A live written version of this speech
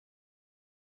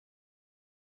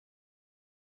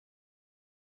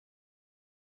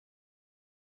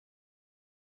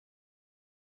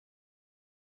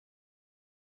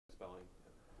spelling?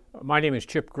 My name is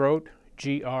Chip Groat,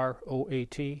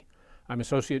 G-R-O-A-T. I'm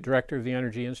Associate Director of the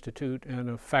Energy Institute and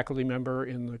a faculty member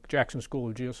in the Jackson School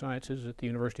of Geosciences at the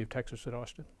University of Texas at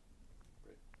Austin.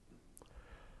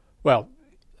 Well,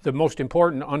 the most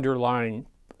important underlying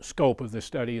scope of this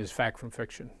study is fact from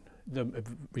fiction. The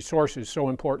resource is so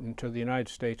important to the United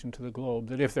States and to the globe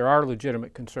that if there are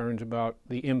legitimate concerns about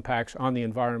the impacts on the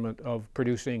environment of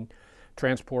producing,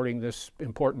 transporting this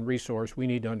important resource, we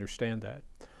need to understand that.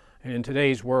 And in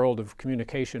today's world of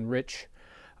communication-rich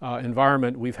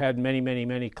environment, we've had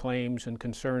many claims and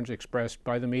concerns expressed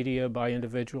by the media, by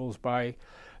individuals, by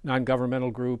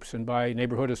non-governmental groups, and by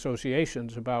neighborhood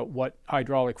associations about what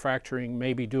hydraulic fracturing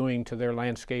may be doing to their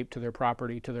landscape, to their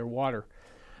property, to their water.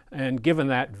 And given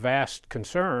that vast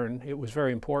concern, it was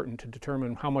very important to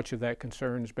determine how much of that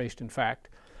concern is based in fact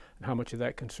and how much of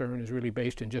that concern is really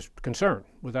based in just concern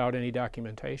without any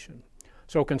documentation.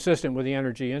 So consistent with the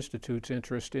Energy Institute's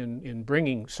interest in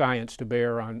bringing science to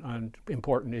bear on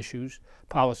important issues,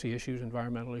 policy issues,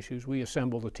 environmental issues, we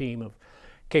assembled a team of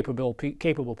capable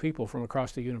people from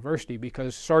across the university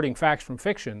because sorting facts from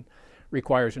fiction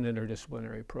requires an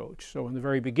interdisciplinary approach. So in the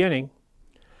very beginning,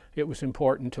 it was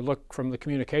important to look from the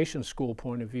communications school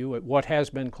point of view at what has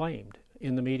been claimed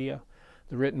in the media,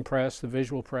 the written press, the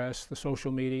visual press, the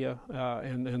social media,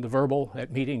 and the verbal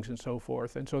at meetings and so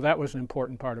forth. And so that was an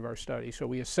important part of our study. So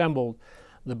we assembled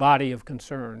the body of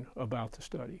concern about the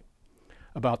study,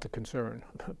 about the concern.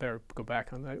 Better go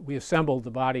back on that. We assembled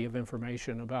the body of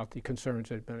information about the concerns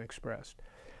that had been expressed.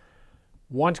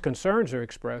 Once concerns are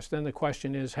expressed, then the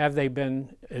question is, have they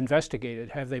been investigated?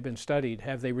 Have they been studied?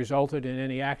 Have they resulted in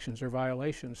any actions or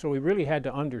violations? So we really had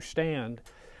to understand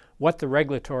what the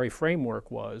regulatory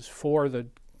framework was for the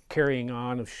carrying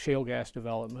on of shale gas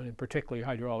development, and particularly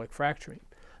hydraulic fracturing.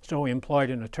 So we employed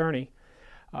an attorney,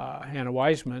 Hannah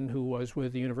Wiseman, who was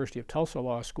with the University of Tulsa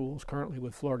Law Schools, currently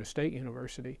with Florida State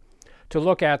University, to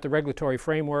look at the regulatory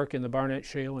framework in the Barnett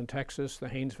Shale in Texas, the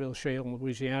Haynesville Shale in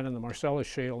Louisiana, and the Marcellus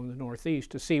Shale in the Northeast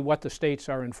to see what the states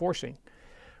are enforcing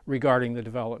regarding the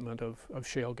development of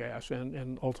shale gas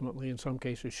and ultimately, in some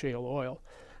cases, shale oil.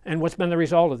 And what's been the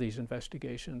result of these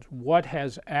investigations? What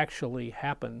has actually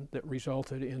happened that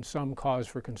resulted in some cause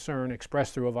for concern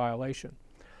expressed through a violation?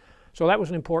 So that was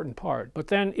an important part. But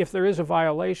then if there is a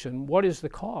violation, what is the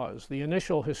cause? The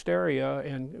initial hysteria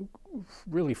and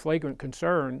really flagrant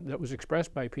concern that was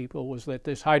expressed by people was that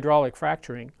this hydraulic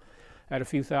fracturing at a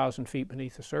few thousand feet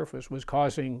beneath the surface was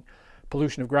causing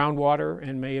pollution of groundwater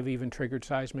and may have even triggered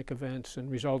seismic events and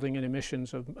resulting in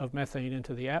emissions of methane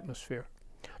into the atmosphere.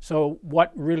 So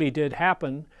what really did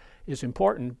happen is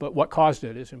important, but what caused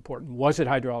it is important. Was it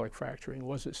hydraulic fracturing?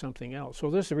 Was it something else? So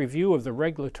this review of the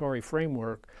regulatory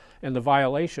framework and the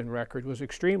violation record was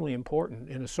extremely important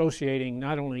in associating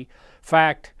not only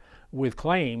fact with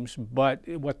claims, but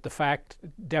what the fact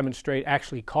demonstrate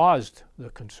actually caused the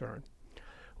concern.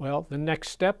 Well, the next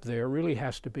step there really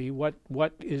has to be what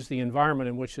is the environment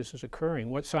in which this is occurring?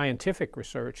 What scientific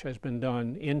research has been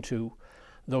done into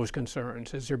those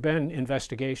concerns? Has there been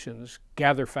investigations,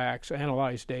 gather facts,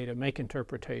 analyze data, make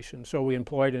interpretations? So we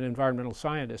employed an environmental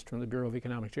scientist from the Bureau of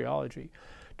Economic Geology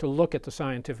to look at the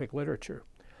scientific literature.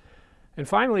 And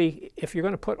finally, if you're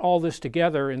going to put all this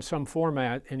together in some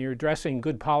format and you're addressing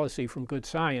good policy from good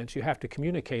science, you have to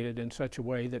communicate it in such a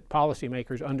way that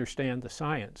policymakers understand the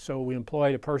science. So we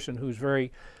employed a person who's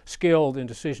very skilled in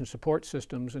decision support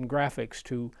systems and graphics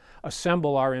to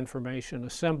assemble our information,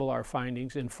 assemble our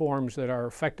findings in forms that are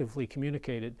effectively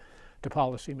communicated to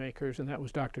policymakers, and that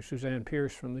was Dr. Suzanne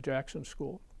Pierce from the Jackson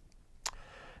School.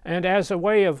 And as a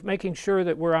way of making sure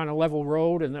that we're on a level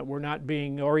road and that we're not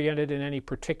being oriented in any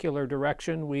particular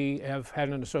direction, we have had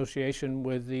an association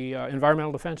with the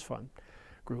Environmental Defense Fund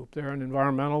group. They're an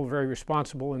environmental, very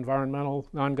responsible environmental,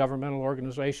 non-governmental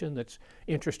organization that's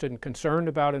interested and concerned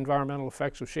about environmental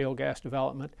effects of shale gas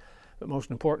development, but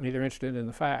most importantly, they're interested in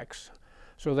the facts.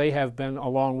 So they have been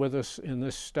along with us in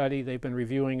this study. They've been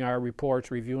reviewing our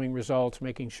reports, reviewing results,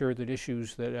 making sure that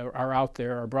issues that are out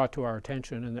there are brought to our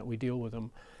attention and that we deal with them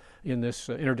in this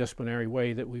interdisciplinary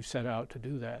way that we've set out to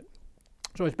do that.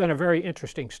 So it's been a very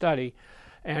interesting study,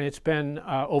 and it's been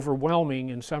overwhelming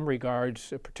in some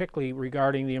regards, particularly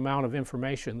regarding the amount of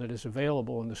information that is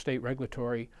available in the state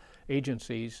regulatory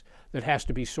agencies that has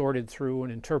to be sorted through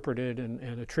and interpreted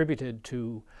and attributed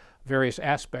to various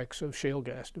aspects of shale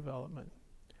gas development.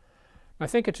 I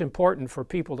think it's important for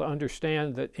people to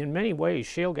understand that in many ways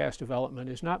shale gas development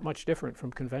is not much different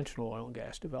from conventional oil and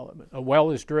gas development. A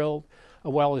well is drilled, a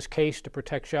well is cased to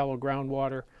protect shallow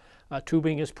groundwater,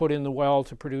 Tubing is put in the well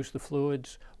to produce the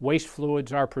fluids. Waste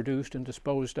fluids are produced and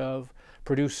disposed of.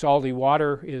 Produced salty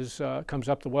water comes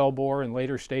up the well bore in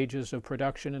later stages of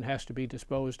production and has to be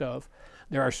disposed of.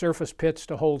 There are surface pits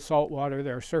to hold salt water.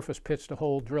 There are surface pits to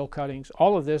hold drill cuttings.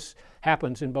 All of this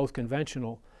happens in both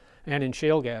conventional and in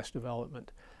shale gas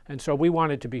development. And so we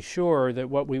wanted to be sure that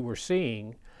what we were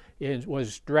seeing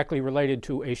was directly related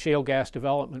to a shale gas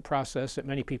development process that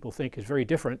many people think is very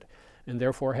different and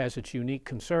therefore has its unique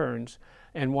concerns,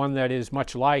 and one that is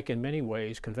much like, in many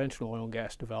ways, conventional oil and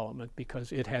gas development,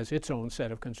 because it has its own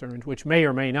set of concerns which may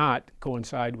or may not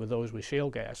coincide with those with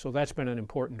shale gas. So that's been an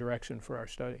important direction for our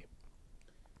study.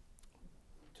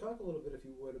 Talk a little bit, if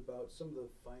you would, about some of the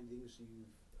findings you've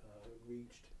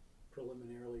reached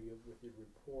preliminarily with your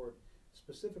report,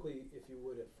 specifically, if you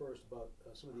would, at first, about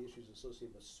some of the issues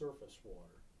associated with surface water.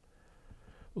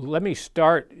 Let me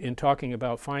start in talking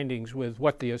about findings with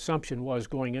what the assumption was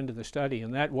going into the study,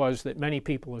 and that was that many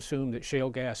people assumed that shale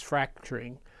gas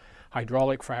fracturing,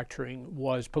 hydraulic fracturing,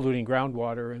 was polluting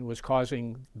groundwater and was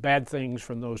causing bad things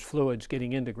from those fluids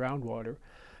getting into groundwater.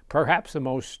 Perhaps the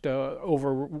most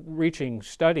overreaching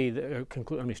study,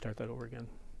 let me start that over again.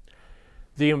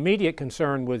 The immediate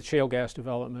concern with shale gas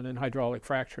development and hydraulic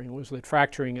fracturing was that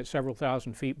fracturing at several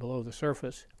thousand feet below the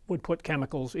surface would put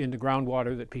chemicals into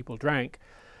groundwater that people drank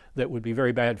that would be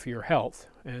very bad for your health.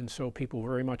 And so people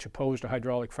very much opposed to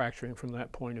hydraulic fracturing from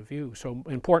that point of view. So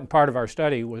an important part of our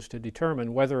study was to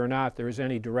determine whether or not there is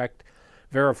any direct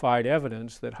verified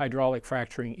evidence that hydraulic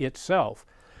fracturing itself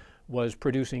was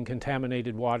producing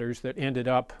contaminated waters that ended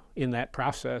up in that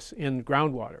process in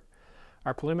groundwater.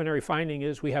 Our preliminary finding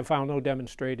is we have found no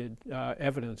demonstrated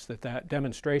evidence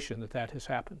demonstration that has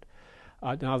happened.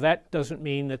 Now that doesn't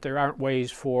mean that there aren't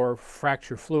ways for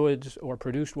fracture fluids or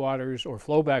produced waters or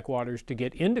flowback waters to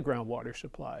get into groundwater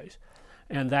supplies,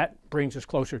 and that brings us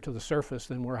closer to the surface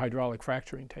than where hydraulic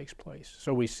fracturing takes place.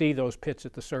 So we see those pits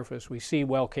at the surface, we see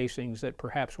well casings that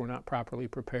perhaps were not properly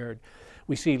prepared,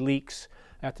 we see leaks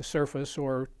at the surface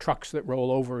or trucks that roll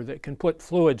over that can put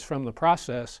fluids from the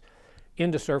process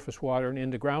into surface water and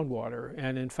into groundwater.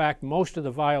 And in fact, most of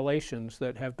the violations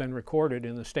that have been recorded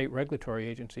in the state regulatory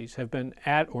agencies have been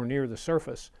at or near the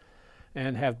surface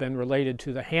and have been related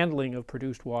to the handling of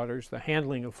produced waters, the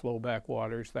handling of flowback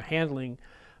waters, the handling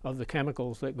of the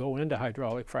chemicals that go into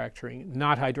hydraulic fracturing,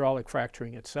 not hydraulic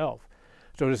fracturing itself.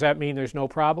 So does that mean there's no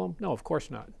problem? No, of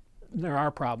course not. There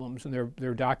are problems, and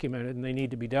they're documented, and they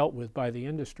need to be dealt with by the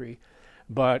industry.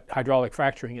 But hydraulic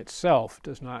fracturing itself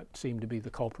does not seem to be the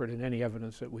culprit in any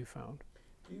evidence that we found.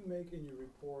 Do you make in your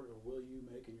report, or will you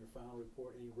make in your final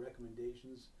report, any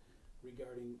recommendations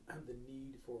regarding the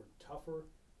need for tougher,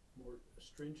 more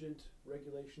stringent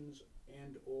regulations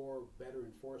and or better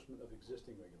enforcement of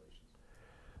existing regulations?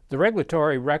 The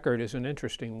regulatory record is an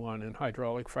interesting one in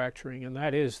hydraulic fracturing, and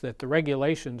that is that the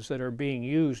regulations that are being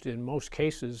used in most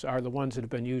cases are the ones that have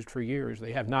been used for years.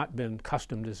 They have not been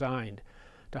custom designed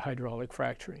to hydraulic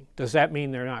fracturing. Does that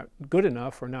mean they're not good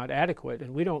enough or not adequate?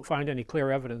 And we don't find any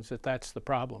clear evidence that that's the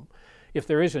problem. If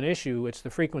there is an issue, it's the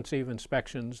frequency of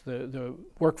inspections, the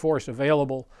workforce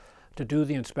available to do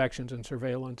the inspections and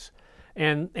surveillance.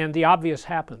 And the obvious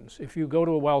happens. If you go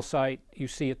to a well site, you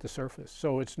see at the surface.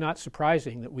 So it's not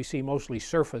surprising that we see mostly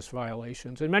surface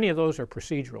violations. And many of those are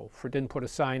procedural. Didn't put a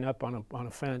sign up on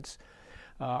a fence,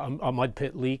 a mud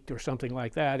pit leaked or something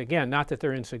like that. Again, not that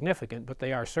they're insignificant, but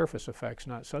they are surface effects,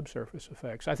 not subsurface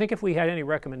effects. I think if we had any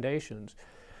recommendations,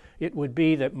 it would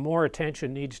be that more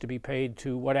attention needs to be paid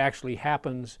to what actually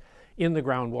happens in the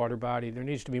groundwater body. There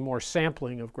needs to be more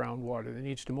sampling of groundwater. There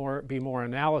needs to be more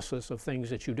analysis of things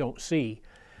that you don't see,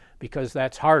 because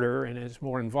that's harder and is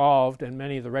more involved, and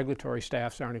many of the regulatory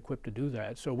staffs aren't equipped to do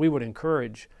that. So we would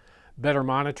encourage better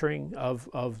monitoring of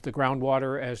the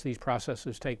groundwater as these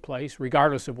processes take place,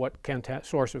 regardless of what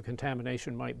source of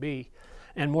contamination might be,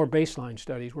 and more baseline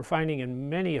studies. We're finding in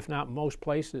many, if not most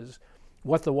places,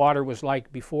 what the water was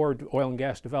like before oil and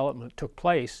gas development took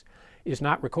place is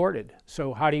not recorded.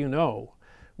 So how do you know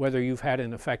whether you've had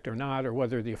an effect or not, or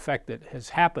whether the effect that has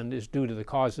happened is due to the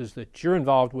causes that you're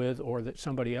involved with or that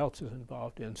somebody else is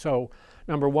involved in? So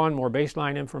number one, more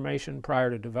baseline information prior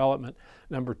to development.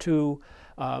 Number two,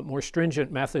 more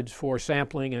stringent methods for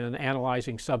sampling and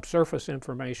analyzing subsurface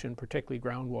information, particularly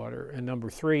groundwater. And number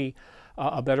three,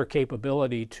 a better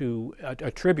capability to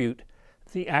attribute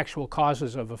the actual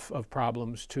causes of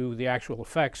problems to the actual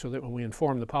effects, so that when we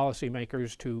inform the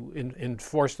policymakers to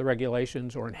enforce the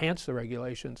regulations or enhance the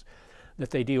regulations, that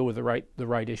they deal with the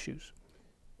right issues.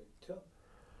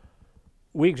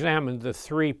 We examined the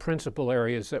three principal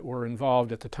areas that were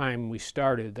involved at the time we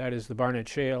started. That is the Barnett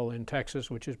Shale in Texas,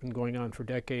 which has been going on for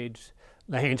decades,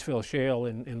 the Haynesville Shale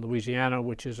in Louisiana,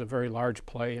 which is a very large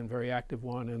play and very active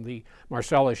one, and the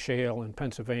Marcellus Shale in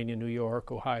Pennsylvania, New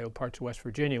York, Ohio, parts of West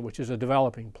Virginia, which is a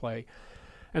developing play.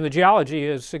 And the geology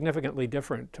is significantly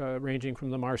different, ranging from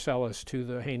the Marcellus to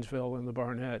the Haynesville and the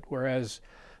Barnett, whereas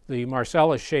the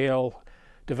Marcellus Shale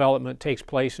development takes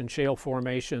place in shale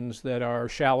formations that are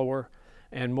shallower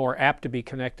and more apt to be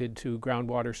connected to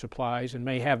groundwater supplies and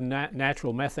may have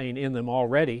natural methane in them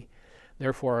already,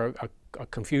 therefore a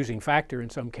confusing factor in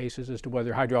some cases as to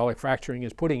whether hydraulic fracturing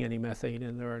is putting any methane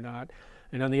in there or not.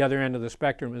 And on the other end of the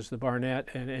spectrum is the Barnett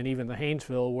and even the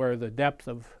Haynesville, where the depth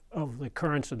of the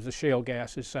currents of the shale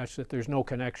gas is such that there's no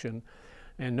connection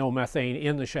and no methane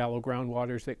in the shallow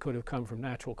groundwaters that could have come from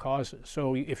natural causes.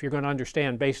 So if you're going to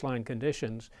understand baseline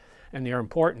conditions, and they're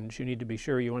important, you need to be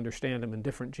sure you understand them in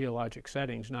different geologic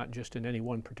settings, not just in any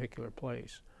one particular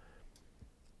place.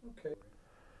 Okay.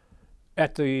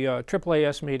 At the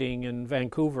AAAS meeting in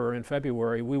Vancouver in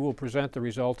February, we will present the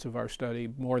results of our study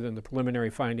more than the preliminary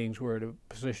findings we're in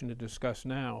a position to discuss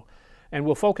now. And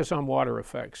we'll focus on water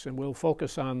effects, and we'll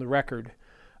focus on the record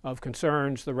of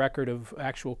concerns, the record of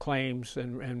actual claims,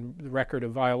 and the record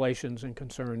of violations and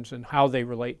concerns, and how they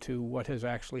relate to what has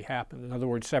actually happened. In other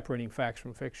words, separating facts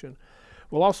from fiction.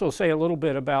 We'll also say a little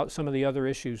bit about some of the other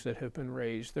issues that have been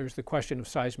raised. There's the question of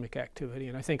seismic activity,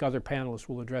 and I think other panelists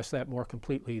will address that more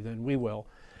completely than we will.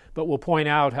 But we'll point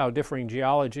out how differing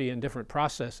geology and different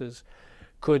processes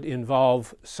could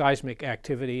involve seismic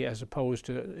activity as opposed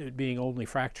to it being only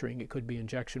fracturing. It could be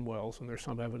injection wells, and there's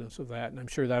some evidence of that, and I'm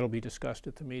sure that'll be discussed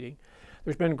at the meeting.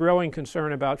 There's been growing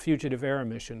concern about fugitive air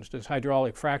emissions. Does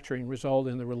hydraulic fracturing result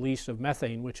in the release of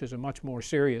methane, which is a much more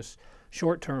serious,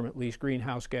 short-term at least,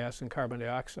 greenhouse gas than carbon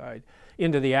dioxide,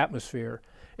 into the atmosphere?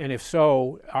 And if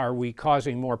so, are we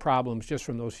causing more problems just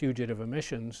from those fugitive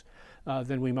emissions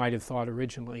than we might have thought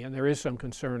originally? And there is some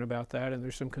concern about that, and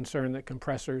there's some concern that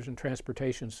compressors and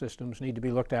transportation systems need to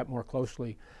be looked at more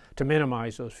closely to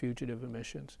minimize those fugitive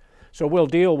emissions. So we'll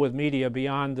deal with media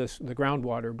beyond the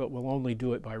groundwater, but we'll only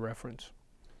do it by reference.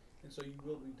 And so you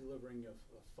will be delivering a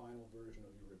final version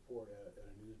of your report at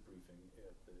a news briefing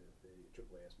at the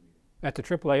AAAS meeting? At the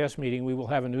AAAS meeting, we will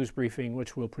have a news briefing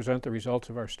which will present the results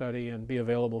of our study and be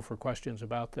available for questions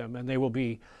about them. And they will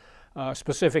be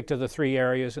specific to the three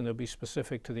areas, and they'll be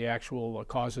specific to the actual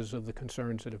causes of the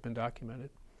concerns that have been documented.